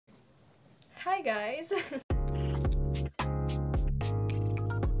Hi guys!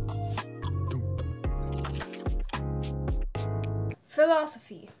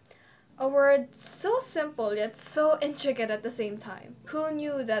 Philosophy. A word so simple yet so intricate at the same time. Who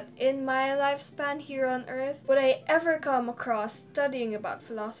knew that in my lifespan here on Earth would I ever come across studying about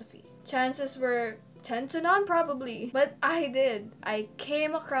philosophy? Chances were 10 to none probably, but I did. I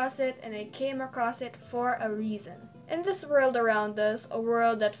came across it, and I came across it for a reason. In this world around us, a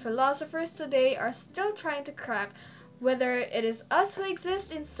world that philosophers today are still trying to crack, whether it is us who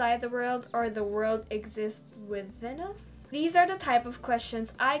exist inside the world or the world exists within us. These are the type of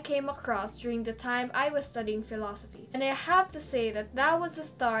questions I came across during the time I was studying philosophy. And I have to say that that was the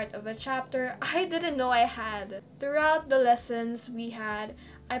start of a chapter I didn't know I had. Throughout the lessons we had,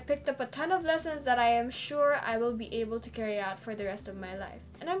 I picked up a ton of lessons that I am sure I will be able to carry out for the rest of my life.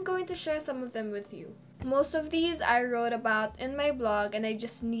 And I'm going to share some of them with you. Most of these I wrote about in my blog, and I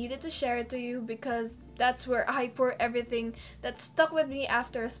just needed to share it to you because that's where I pour everything that stuck with me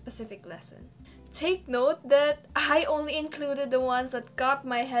after a specific lesson. Take note that I only included the ones that got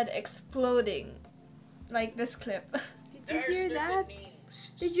my head exploding. Like this clip. Did you hear that?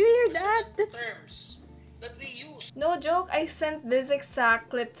 Did you hear that? That's terms that we use. No joke, I sent this exact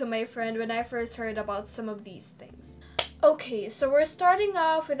clip to my friend when I first heard about some of these things. Okay, so we're starting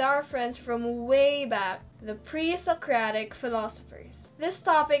off with our friends from way back, the pre-Socratic philosophers. This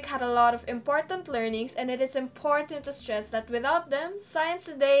topic had a lot of important learnings, and it is important to stress that without them, science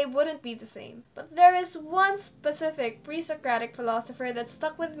today wouldn't be the same. But there is one specific pre-Socratic philosopher that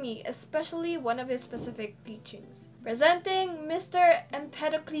stuck with me, especially one of his specific teachings. Presenting Mr.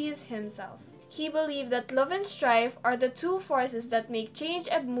 Empedocles himself. He believed that love and strife are the two forces that make change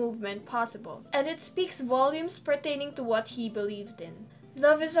and movement possible, and it speaks volumes pertaining to what he believed in.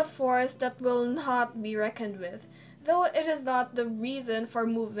 Love is a force that will not be reckoned with. Though it is not the reason for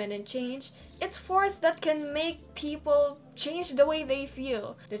movement and change, it's force that can make people change the way they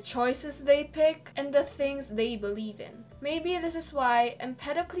feel, the choices they pick, and the things they believe in. Maybe this is why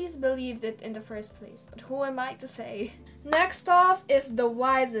Empedocles believed it in the first place, but who am I to say? Next off is the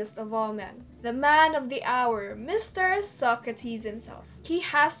wisest of all men, the man of the hour, Mr. Socrates himself. He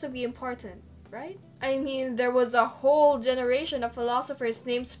has to be important, right? I mean, there was a whole generation of philosophers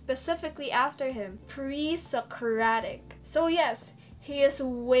named specifically after him, pre-Socratic. So yes, he is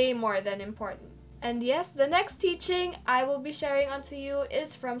way more than important. And yes, the next teaching I will be sharing unto you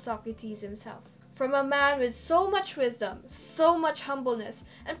is from Socrates himself. From a man with so much wisdom, so much humbleness,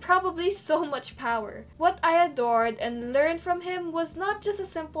 and probably so much power. What I adored and learned from him was not just a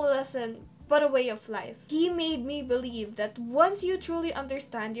simple lesson, but a way of life. He made me believe that once you truly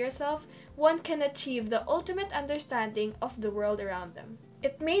understand yourself, one can achieve the ultimate understanding of the world around them.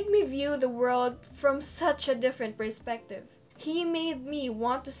 It made me view the world from such a different perspective. He made me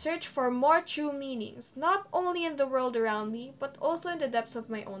want to search for more true meanings, not only in the world around me, but also in the depths of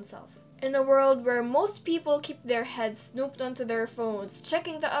my own self. In a world where most people keep their heads snooped onto their phones,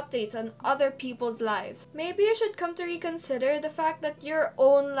 checking the updates on other people's lives, maybe you should come to reconsider the fact that your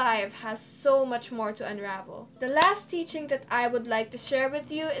own life has so much more to unravel. The last teaching that I would like to share with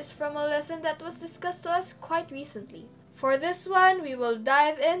you is from a lesson that was discussed to us quite recently. For this one, we will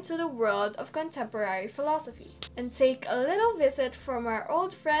dive into the world of contemporary philosophy and take a little visit from our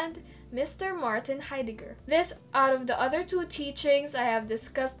old friend, Mr. Martin Heidegger. This, out of the other two teachings I have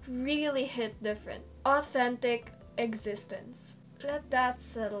discussed, really hit different. Authentic existence. Let that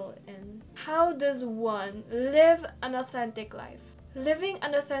settle in. How does one live an authentic life? Living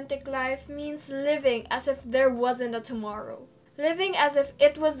an authentic life means living as if there wasn't a tomorrow. Living as if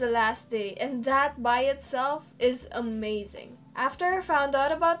it was the last day, and that by itself is amazing. After I found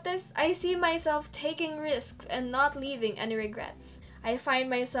out about this, I see myself taking risks and not leaving any regrets. I find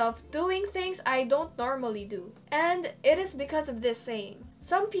myself doing things I don't normally do. And it is because of this saying.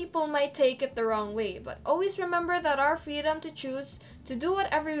 Some people might take it the wrong way, but always remember that our freedom to choose to do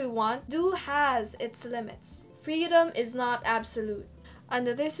whatever we want has its limits. Freedom is not absolute.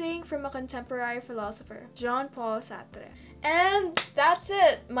 Another saying from a contemporary philosopher, Jean-Paul Sartre. And that's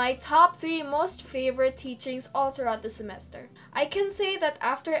it! My top 3 most favorite teachings all throughout the semester. I can say that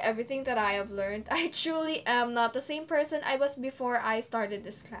after everything that I have learned, I truly am not the same person I was before I started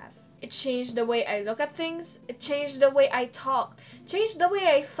this class. It changed the way I look at things, it changed the way I talk, changed the way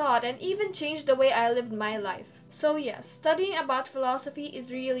I thought, and even changed the way I lived my life. So yes, studying about philosophy is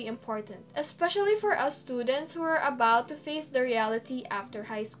really important, especially for us students who are about to face the reality after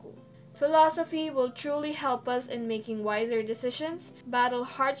high school. Philosophy will truly help us in making wiser decisions, battle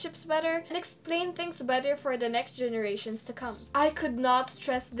hardships better, and explain things better for the next generations to come. I could not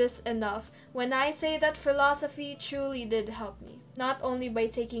stress this enough when I say that philosophy truly did help me. not only by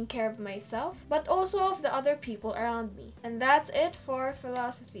taking care of myself, but also of the other people around me. And that's it for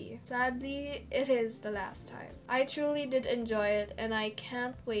philosophy. Sadly, it is the last time. I truly did enjoy it, and I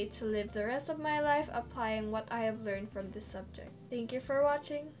can't wait to live the rest of my life applying what I have learned from this subject. Thank you for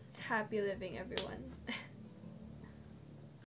watching. Happy living, everyone.